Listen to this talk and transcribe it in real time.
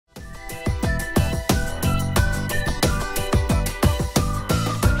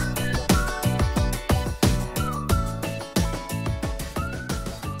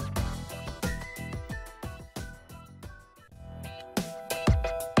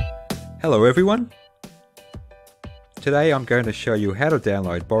Hello everyone! Today I'm going to show you how to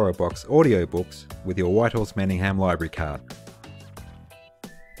download BorrowBox audiobooks with your Whitehorse Manningham library card.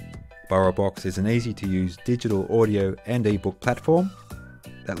 BorrowBox is an easy to use digital audio and ebook platform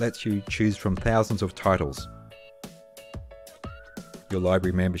that lets you choose from thousands of titles. Your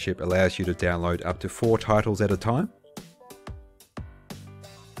library membership allows you to download up to 4 titles at a time.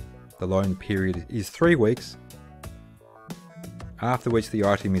 The loan period is 3 weeks, after which the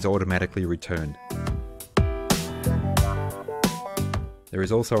item is automatically returned. There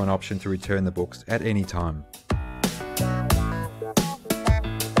is also an option to return the books at any time.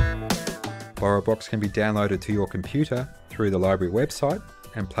 BorrowBox can be downloaded to your computer through the library website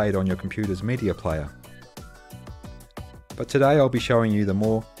and played on your computer's media player. But today I'll be showing you the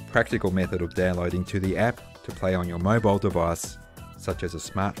more practical method of downloading to the app to play on your mobile device, such as a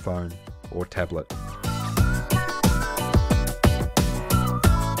smartphone or tablet.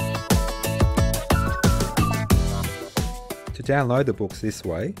 To download the books this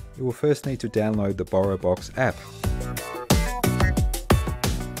way, you will first need to download the BorrowBox app.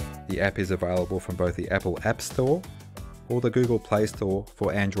 The app is available from both the Apple App Store or the Google Play Store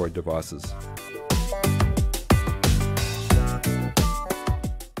for Android devices.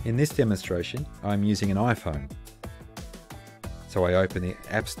 In this demonstration, I am using an iPhone. So I open the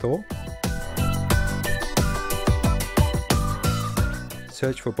App Store,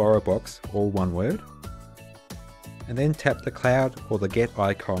 search for BorrowBox, all one word, and then tap the cloud or the Get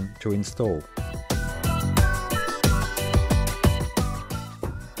icon to install.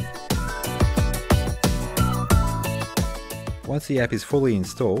 Once the app is fully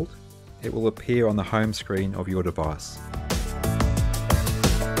installed, it will appear on the home screen of your device.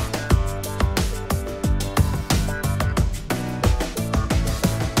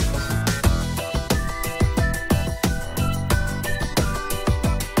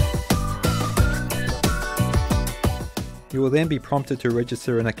 You will then be prompted to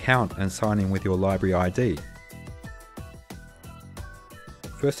register an account and sign in with your library ID.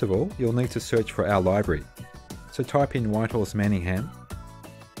 First of all, you'll need to search for our library. So type in Whitehorse Manningham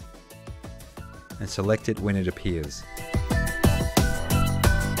and select it when it appears.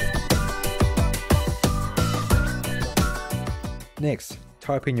 Next,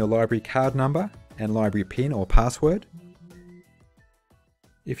 type in your library card number and library PIN or password.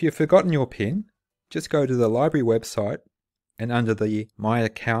 If you've forgotten your PIN, just go to the library website and under the My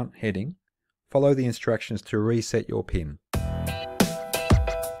Account heading, follow the instructions to reset your PIN.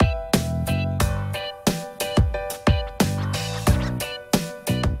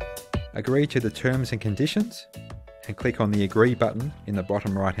 Agree to the terms and conditions and click on the Agree button in the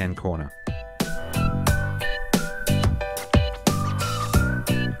bottom right hand corner.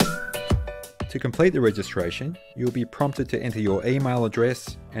 To complete the registration, you will be prompted to enter your email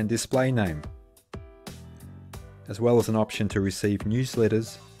address and display name, as well as an option to receive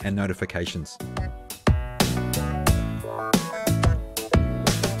newsletters and notifications.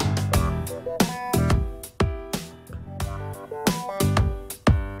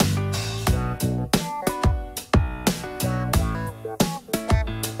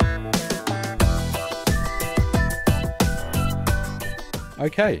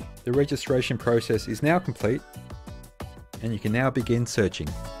 Okay, the registration process is now complete and you can now begin searching.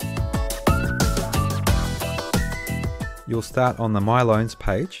 You'll start on the My Loans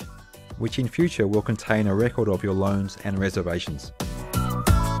page, which in future will contain a record of your loans and reservations.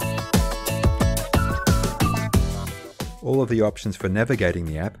 All of the options for navigating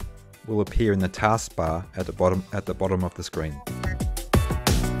the app will appear in the taskbar at the bottom of the screen.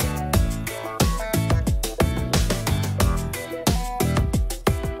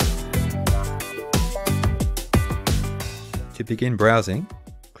 To begin browsing,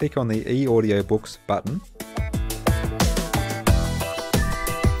 click on the eAudio Books button.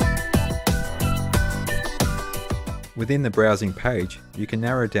 Within the browsing page, you can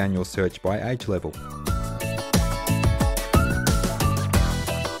narrow down your search by age level.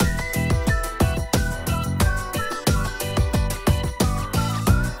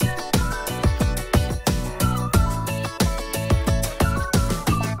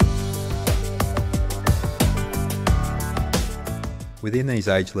 Within these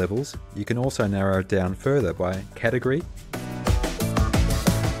age levels, you can also narrow it down further by category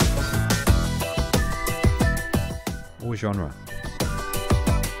or genre.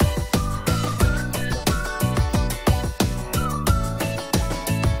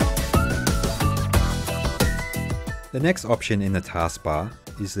 The next option in the taskbar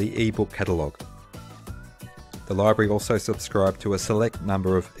is the ebook catalogue. The library also subscribed to a select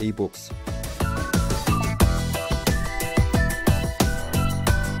number of ebooks.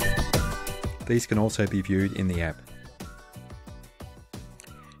 These can also be viewed in the app.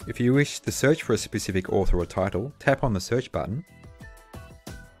 If you wish to search for a specific author or title, tap on the search button.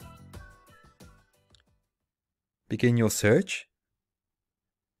 Begin your search,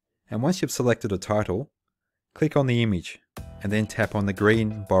 and once you've selected a title, click on the image and then tap on the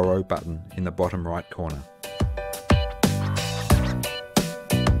green Borrow button in the bottom right corner.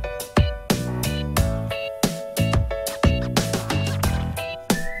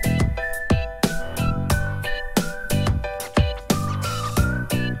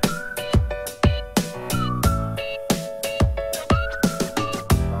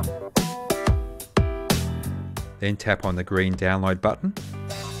 Then tap on the green download button.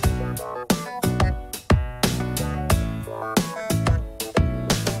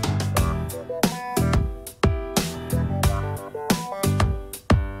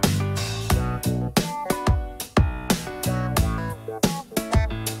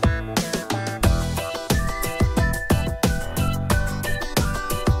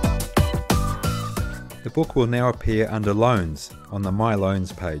 The book will now appear under Loans on the My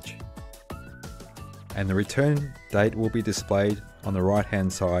Loans page, and the return date will be displayed on the right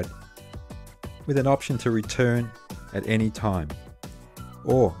hand side with an option to return at any time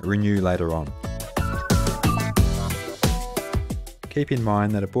or renew later on. Keep in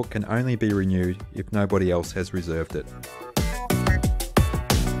mind that a book can only be renewed if nobody else has reserved it.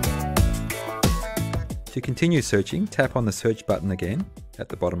 To continue searching, tap on the search button again at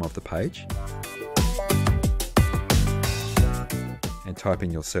the bottom of the page and type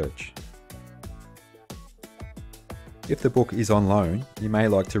in your search. If the book is on loan, you may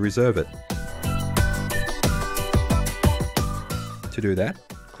like to reserve it. To do that,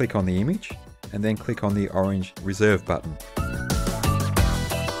 click on the image and then click on the orange Reserve button.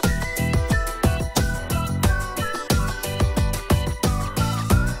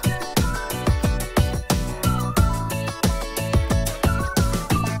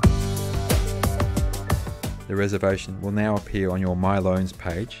 The reservation will now appear on your My Loans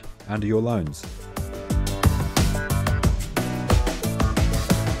page under your loans.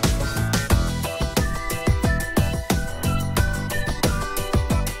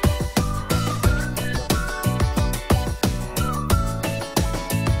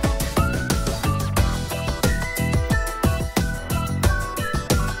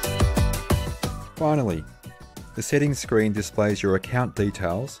 Finally, the settings screen displays your account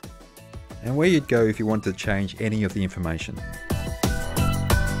details and where you'd go if you want to change any of the information.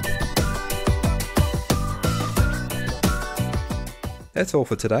 That's all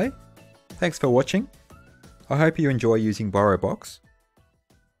for today. Thanks for watching. I hope you enjoy using BorrowBox.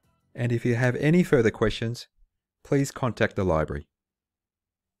 And if you have any further questions, please contact the library.